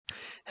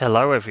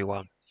Hello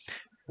everyone,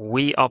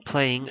 we are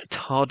playing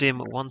TARDIM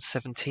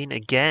 1.17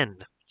 again.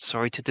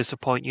 Sorry to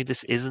disappoint you,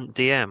 this isn't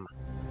DM.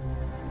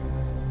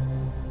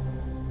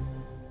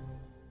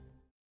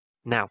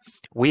 Now,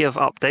 we have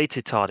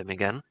updated TARDIM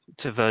again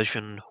to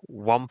version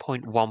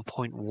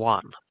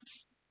 1.1.1.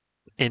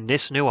 In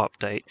this new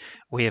update,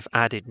 we have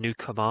added new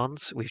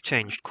commands, we've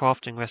changed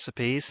crafting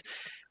recipes,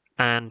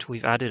 and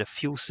we've added a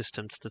fuel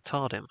system to the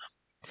TARDIM.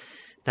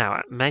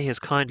 Now, May has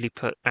kindly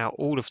put out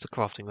all of the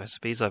crafting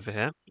recipes over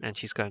here, and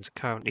she's going to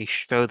currently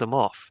show them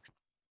off.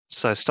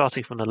 So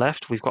starting from the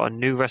left, we've got a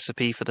new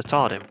recipe for the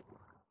TARDIM.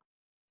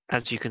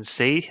 As you can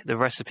see, the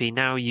recipe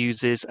now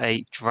uses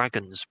a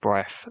Dragon's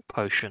Breath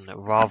potion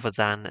rather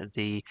than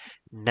the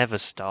Never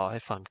Star,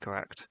 if I'm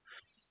correct.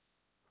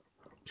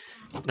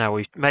 Now,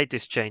 we've made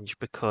this change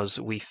because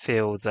we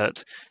feel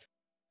that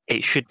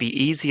it should be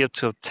easier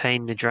to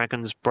obtain the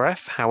Dragon's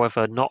Breath,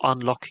 however, not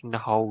unlocking the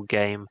whole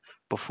game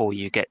before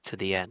you get to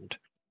the end.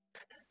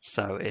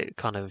 So it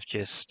kind of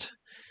just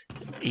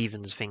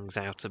evens things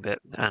out a bit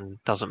and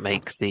doesn't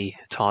make the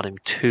TARDIM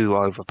too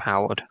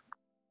overpowered.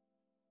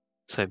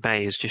 So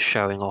May is just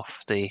showing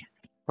off the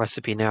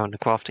recipe now on the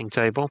crafting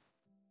table.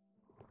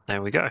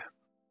 There we go.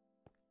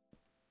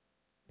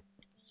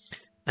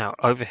 Now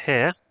over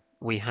here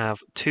we have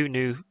two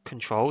new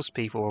controls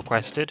people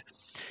requested.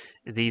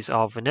 These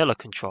are vanilla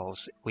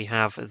controls. We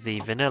have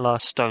the vanilla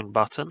stone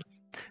button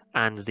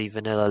and the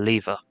vanilla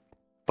lever,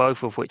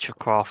 both of which are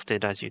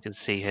crafted, as you can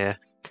see here,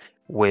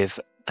 with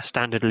a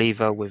standard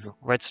lever with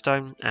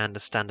redstone and a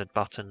standard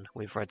button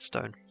with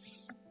redstone.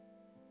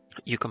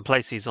 You can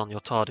place these on your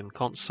TARDIM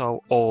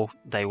console, or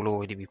they will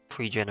already be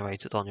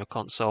pre-generated on your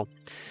console,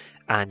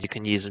 and you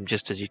can use them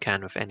just as you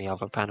can with any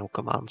other panel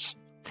commands.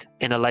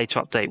 In a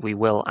later update, we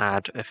will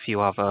add a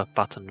few other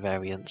button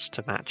variants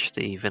to match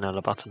the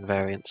vanilla button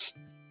variants.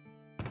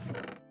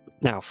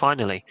 Now,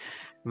 finally,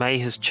 May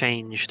has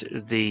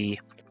changed the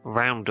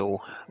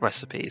roundel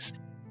recipes.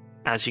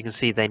 As you can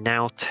see, they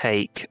now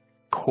take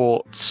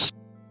quartz.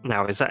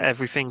 Now, is that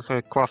everything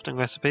for crafting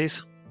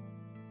recipes?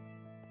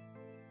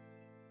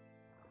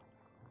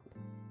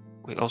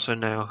 We also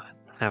now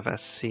have a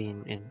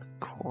scene in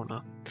the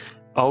corner.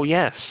 Oh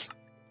yes!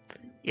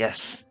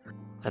 Yes,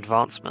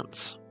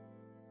 advancements.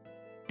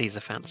 These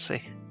are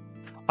fancy.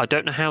 I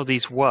don't know how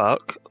these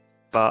work,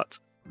 but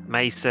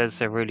May says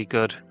they're really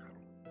good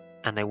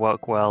and they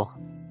work well.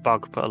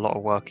 Bug put a lot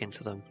of work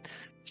into them,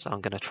 so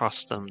I'm going to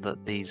trust them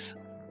that these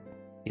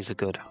are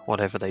good,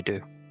 whatever they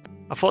do.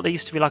 I thought they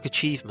used to be like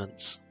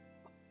achievements.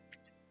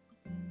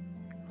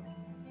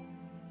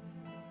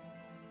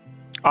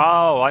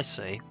 Oh, I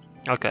see.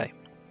 Okay.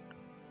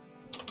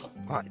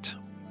 Right.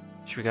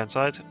 Should we go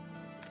inside?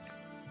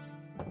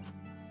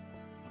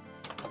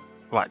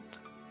 Right.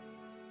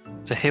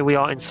 So here we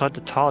are inside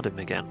the TARDIM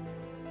again.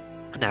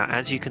 Now,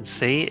 as you can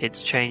see,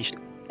 it's changed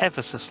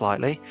ever so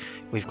slightly.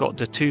 We've got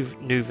the two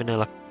new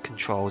vanilla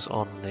controls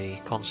on the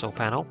console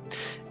panel,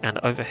 and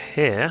over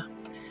here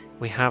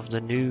we have the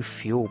new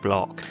fuel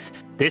block.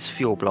 This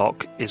fuel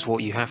block is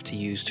what you have to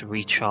use to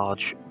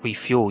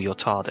refuel your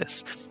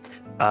TARDIS.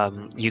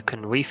 You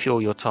can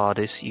refuel your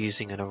TARDIS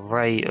using an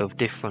array of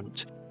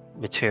different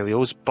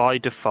materials. By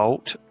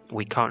default,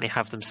 we currently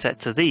have them set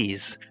to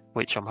these,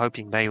 which I'm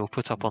hoping May will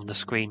put up on the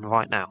screen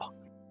right now.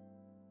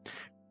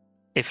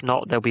 If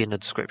not, they'll be in the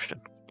description.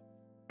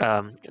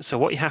 So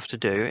what you have to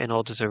do in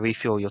order to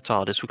refuel your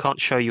TARDIS, we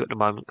can't show you at the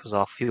moment because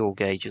our fuel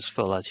gauge is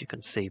full, as you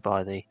can see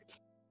by the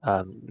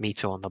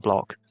meter on the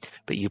block.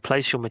 But you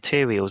place your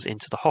materials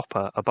into the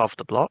hopper above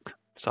the block.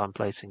 So I'm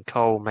placing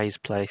coal, May's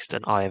placed,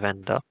 and Eye of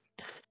Ender.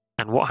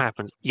 And what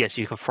happens, yes,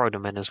 you can throw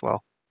them in as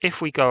well.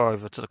 If we go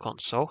over to the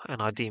console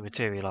and I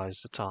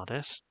dematerialize the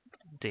TARDIS,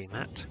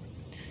 demat,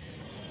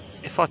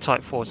 if I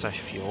type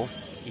 /fuel,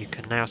 you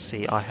can now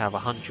see I have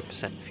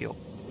 100% fuel.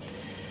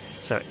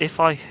 So if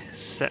I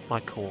set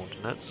my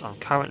coordinates, I'm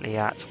currently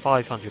at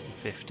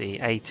 550,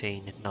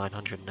 18,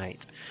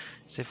 908.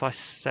 So if I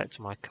set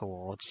my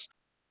coords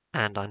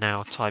and I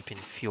now type in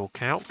fuel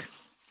calc,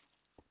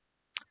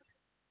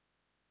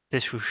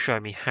 this will show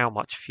me how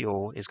much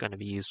fuel is going to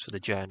be used for the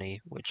journey,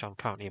 which I'm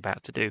currently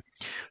about to do.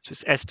 So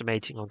it's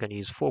estimating I'm going to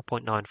use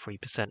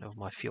 4.93% of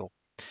my fuel.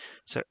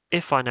 So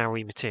if I now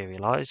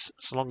rematerialize,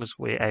 so long as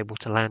we're able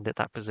to land at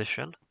that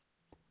position,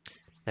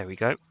 there we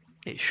go.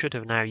 It should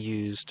have now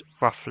used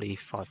roughly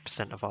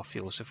 5% of our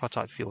fuel. So if I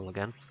type fuel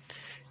again,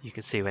 you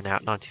can see we're now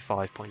at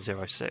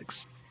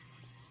 95.06.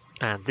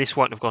 And this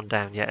won't have gone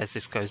down yet as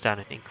this goes down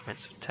in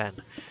increments of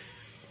 10.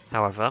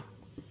 However,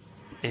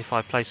 if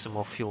I place some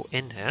more fuel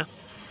in here,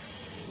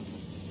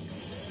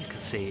 you can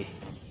see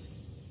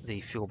the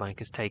fuel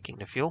bank is taking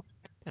the fuel.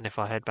 And if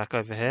I head back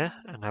over here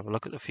and have a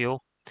look at the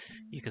fuel,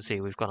 you can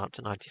see we've gone up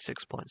to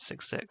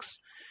 96.66.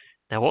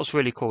 Now what's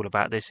really cool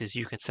about this is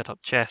you can set up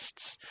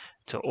chests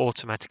to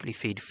automatically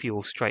feed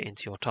fuel straight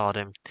into your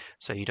TARDIM,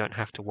 so you don't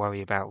have to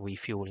worry about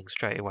refueling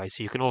straight away.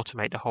 So you can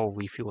automate the whole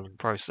refueling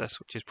process,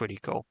 which is pretty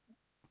cool.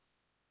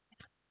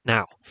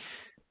 Now,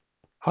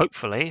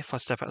 hopefully, if I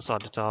step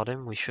outside the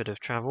TARDIM, we should have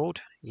travelled.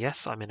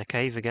 Yes, I'm in a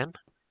cave again,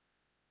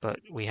 but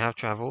we have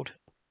travelled.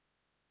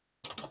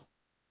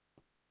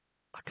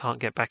 can't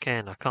get back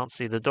in. I can't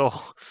see the door.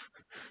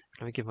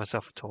 Let me give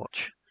myself a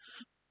torch.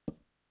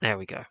 There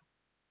we go.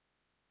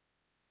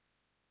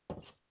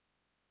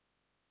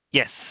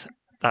 Yes,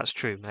 that's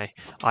true, May.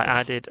 I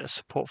added a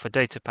support for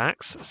data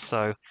packs,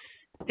 so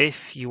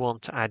if you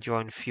want to add your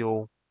own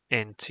fuel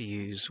in to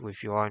use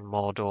with your own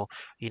mod, or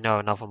you know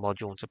another mod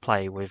you want to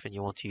play with and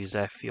you want to use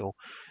their fuel,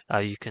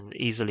 you can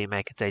easily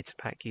make a data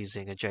pack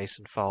using a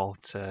JSON file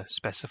to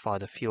specify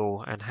the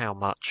fuel and how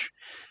much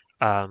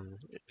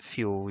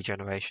fuel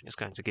regeneration is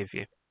going to give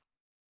you.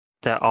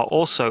 There are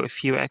also a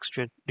few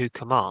extra new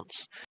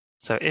commands.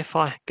 So if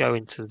I go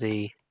into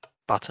the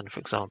button, for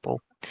example,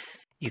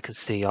 you can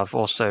see I've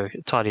also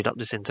tidied up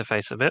this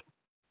interface a bit.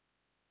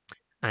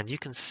 And you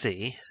can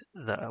see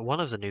that one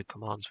of the new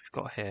commands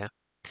we've got here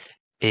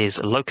is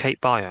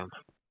locate biome.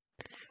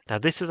 Now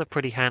this is a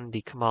pretty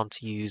handy command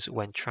to use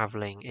when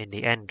traveling in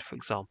the end, for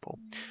example.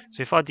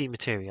 So if I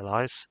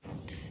dematerialize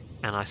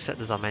and I set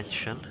the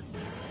dimension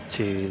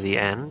to the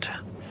end,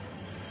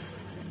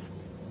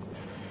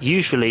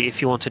 usually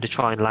if you wanted to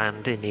try and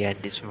land in the end,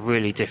 it's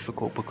really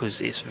difficult because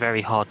it's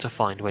very hard to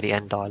find where the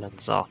end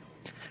islands are.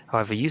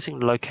 However, using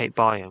the locate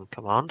biome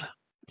command,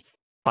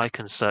 I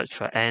can search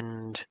for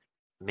end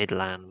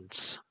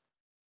midlands,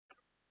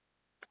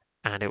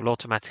 and it will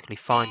automatically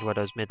find where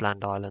those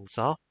midland islands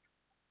are.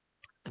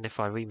 And if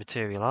I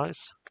rematerialize,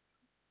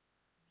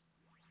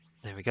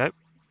 there we go,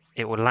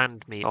 it will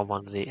land me on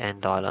one of the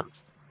end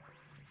islands.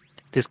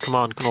 This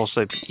command can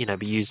also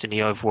be used in the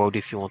overworld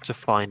if you want to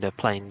find a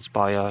plains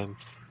biome,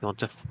 you want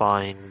to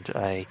find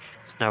a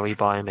snowy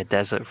biome, a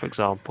desert for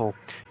example.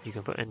 You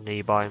can put in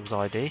the biome's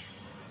ID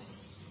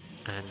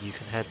and you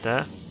can head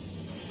there,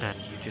 and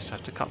you just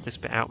have to cut this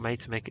bit out, May,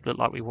 to make it look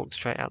like we walked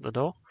straight out the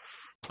door.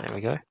 There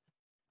we go.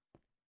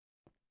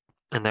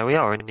 And there we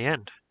are in the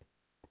end.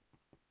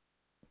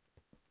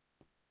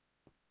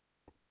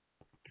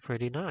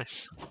 Pretty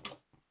nice.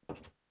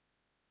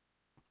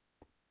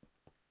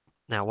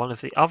 Now, one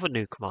of the other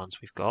new commands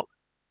we've got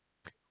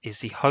is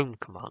the home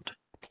command.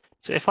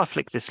 So if I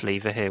flick this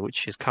lever here,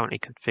 which is currently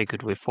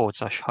configured with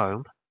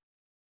 /home,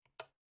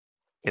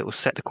 it will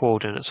set the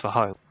coordinates for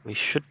home. We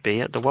should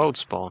be at the world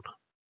spawn,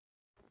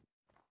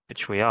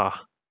 which we are.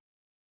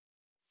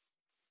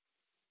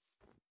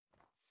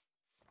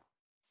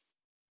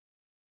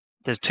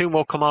 There's two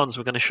more commands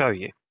we're going to show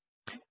you.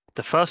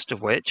 The first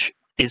of which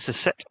is the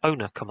set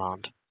owner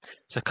command.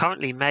 So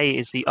currently May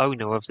is the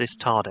owner of this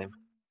TARDIM.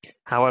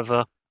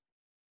 However,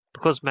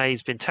 because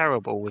May's been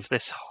terrible with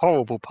this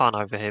horrible pun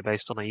over here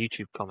based on a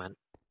YouTube comment,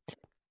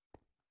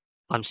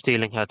 I'm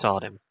stealing her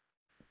TARDIM.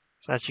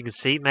 So as you can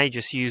see, May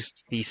just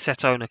used the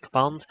set owner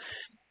command,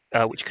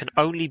 which can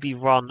only be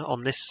run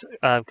on this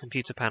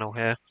computer panel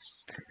here,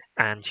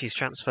 and she's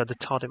transferred the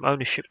TARDIM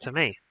ownership to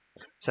me.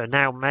 So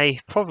now May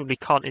probably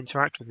can't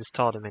interact with this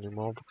TARDIM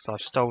anymore because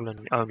I've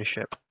stolen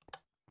ownership.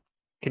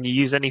 Can you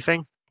use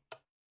anything?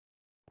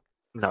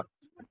 No.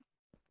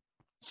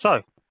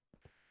 So,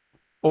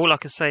 all I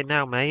can say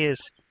now, May, is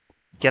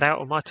get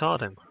out of my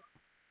TARDIM.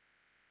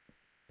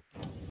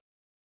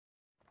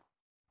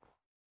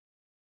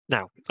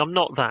 Now, I'm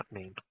not that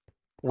mean.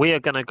 We are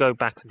going to go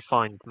back and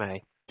find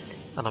May.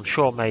 And I'm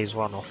sure May's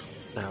run off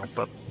now,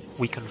 but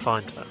we can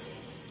find her.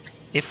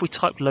 If we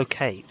type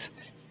locate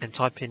and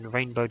type in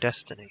Rainbow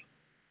Destiny,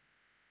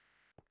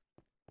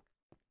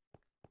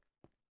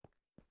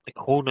 the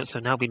coordinates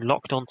have now been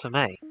locked onto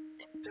May.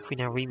 So if we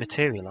now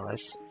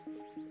rematerialize,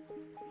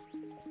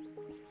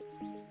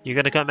 you're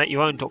going to go make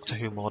your own Doctor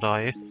Who mod,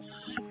 are you?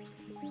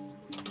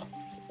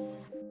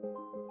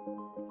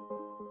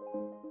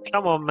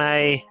 Come on,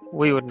 May.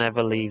 We would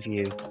never leave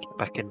you. Get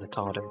back in the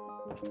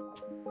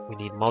TARDIM. We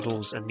need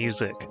models and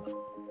music.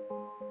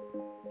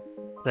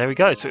 There we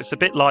go. So it's a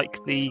bit like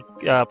the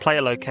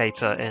player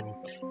locator in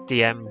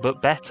DM,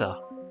 but better.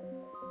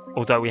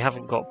 Although we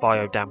haven't got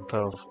biodamp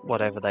or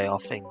whatever they are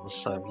things,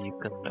 so you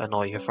can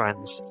annoy your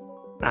friends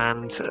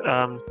and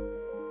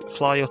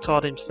fly your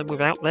TARDIM to them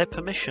without their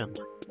permission.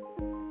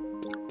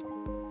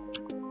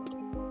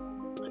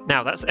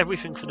 Now, that's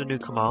everything for the new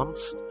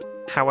commands.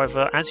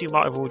 However, as you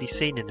might have already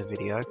seen in the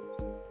video,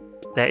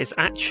 there is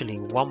actually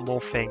one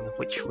more thing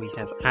which we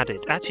have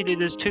added. Actually,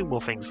 there's two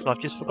more things, because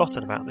I've just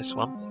forgotten about this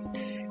one.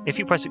 If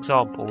you press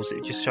examples,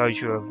 it just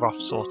shows you a rough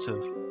sort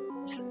of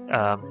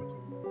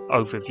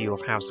overview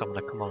of how some of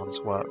the commands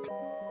work.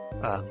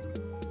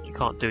 You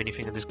can't do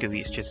anything in this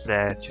GUI, it's just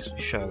there just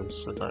for show,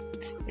 so that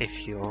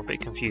if you're a bit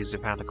confused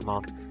of how the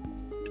command.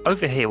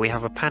 Over here we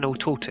have a panel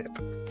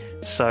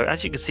tooltip. So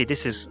as you can see,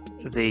 this is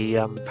the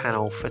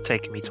panel for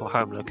taking me to a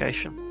home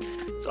location.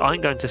 So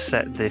I'm going to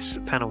set this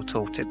panel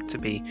tooltip to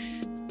be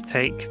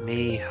take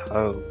me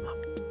home.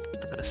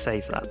 I'm going to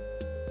save that.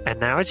 And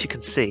now as you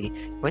can see,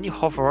 when you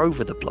hover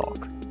over the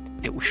block,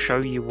 it will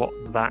show you what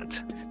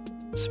that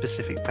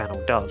specific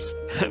panel does.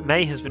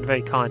 May has been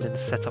very kind and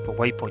set up a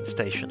waypoint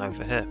station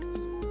over here.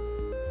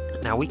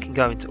 Now we can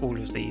go into all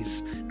of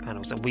these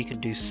panels and we can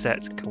do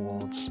set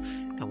coords,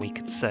 and we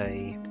could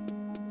say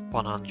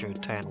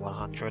 100, 10,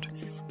 100,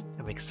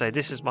 and we can say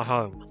this is my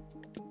home,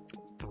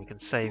 and we can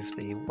save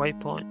the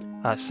waypoint.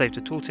 Save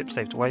to tooltip,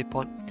 save to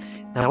waypoint.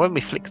 Now when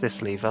we flick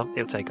this lever,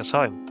 it'll take us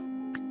home.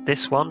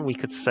 This one we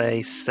could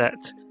say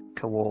set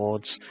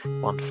towards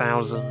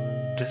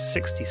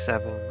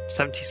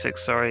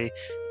 1076, sorry,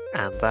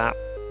 and that,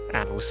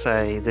 and we'll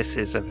say this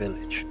is a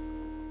village.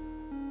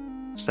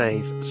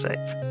 Save,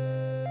 save.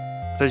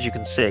 So as you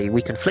can see,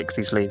 we can flick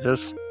these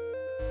levers,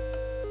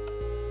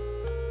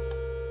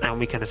 and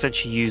we can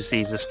essentially use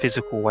these as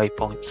physical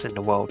waypoints in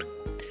the world,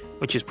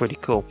 which is pretty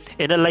cool.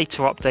 In a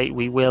later update,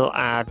 we will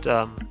add,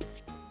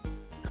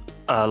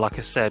 like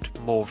I said,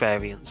 more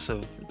variants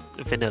of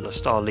vanilla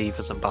style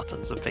levers and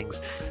buttons and things.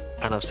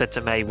 And I've said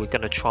to May we're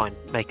going to try and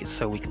make it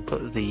so we can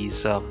put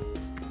these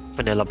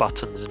vanilla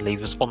buttons and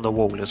levers on the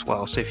wall as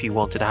well. So if you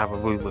wanted to have a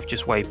room of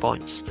just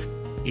waypoints,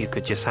 you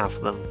could just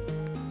have them,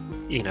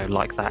 you know,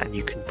 like that, and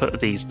you can put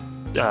these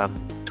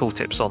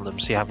tooltips on them,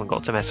 so you haven't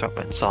got to mess up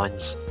putting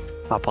signs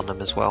up on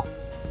them as well.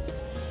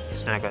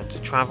 It's now going to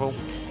travel,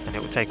 and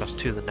it will take us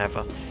to the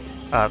Nether.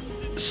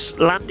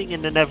 Landing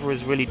in the Nether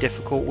is really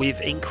difficult.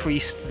 We've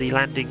increased the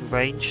landing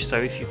range, so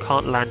if you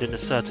can't land in a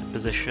certain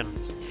position,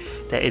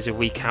 there is a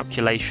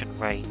recalculation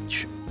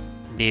range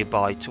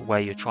nearby to where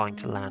you're trying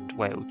to land,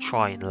 where it will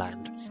try and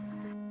land.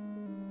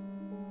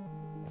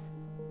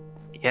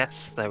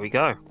 Yes, there we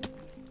go.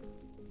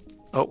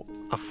 Oh,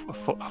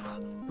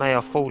 may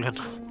have fallen.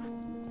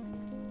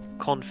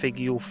 Config,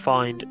 you'll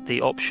find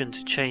the option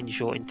to change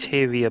your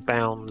interior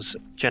bounds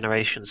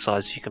generation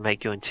size, so you can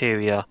make your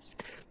interior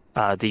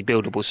the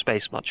buildable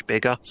space much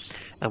bigger.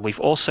 And we've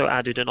also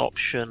added an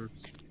option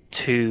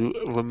to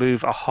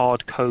remove a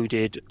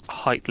hard-coded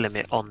height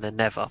limit on the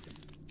Nether.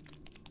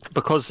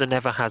 Because the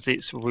Nether has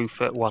its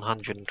roof at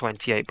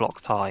 128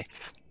 blocks high,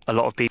 a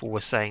lot of people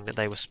were saying that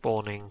they were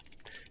spawning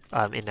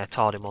in their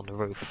TARDIM on the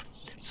roof.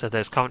 So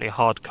there's currently a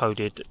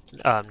hard-coded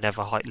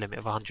Nether height limit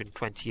of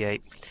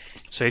 128.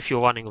 So if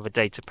you're running with a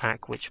data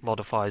pack which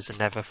modifies the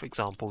Nether, for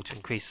example, to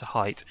increase the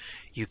height,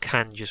 you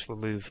can just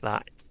remove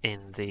that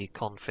in the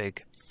config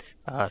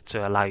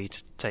to allow you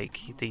to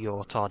take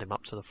your TARDIM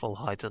up to the full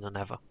height of the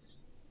Nether.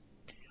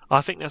 I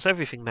think that's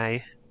everything,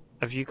 May.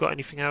 Have you got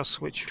anything else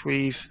which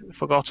we've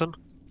forgotten?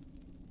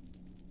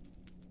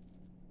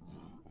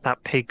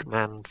 That pig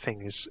man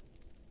thing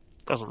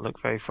doesn't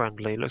look very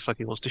friendly. It looks like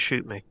he wants to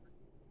shoot me.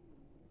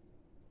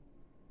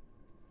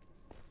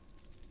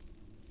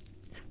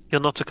 You're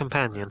not a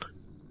companion.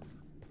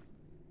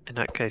 In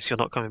that case, you're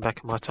not coming back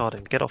in my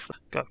TARDIM. Get off there.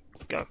 Go.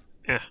 Go.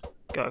 Yeah.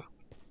 Go.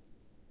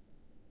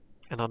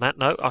 And on that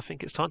note, I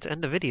think it's time to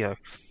end the video.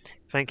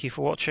 Thank you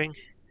for watching.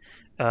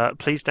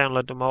 Please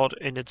download the mod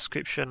in the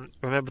description.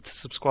 Remember to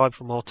subscribe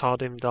for more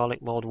TARDIM,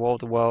 Dalek mod, War of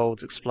the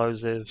Worlds,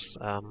 explosives.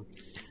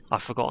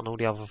 I've forgotten all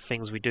the other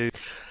things we do.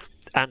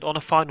 And on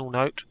a final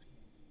note,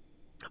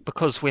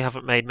 because we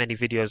haven't made many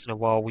videos in a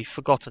while, we've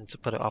forgotten to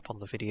put it up on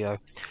the video.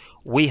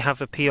 We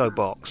have a PO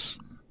box.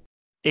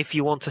 If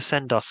you want to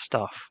send us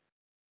stuff,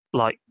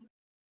 like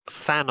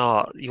fan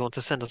art, you want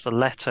to send us a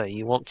letter,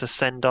 you want to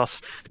send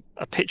us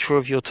a picture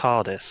of your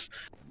TARDIS,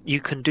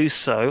 you can do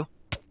so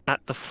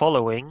at the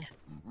following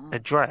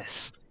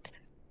address: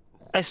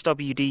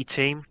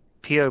 SWDTeam,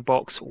 PO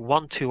Box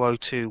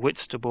 1202,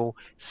 Whitstable,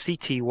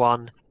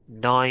 CT1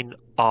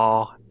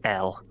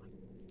 9RL.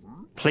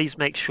 Please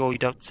make sure you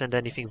don't send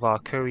anything via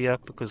courier,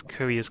 because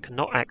couriers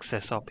cannot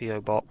access our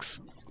PO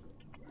box.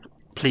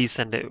 Please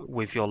send it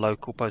with your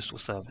local postal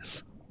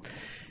service.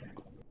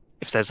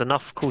 If there's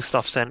enough cool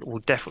stuff sent, we'll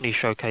definitely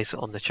showcase it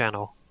on the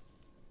channel.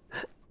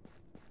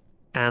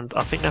 And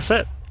I think that's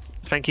it.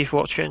 Thank you for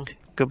watching.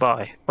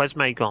 Goodbye. Where's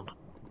May gone?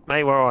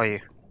 May, where are you?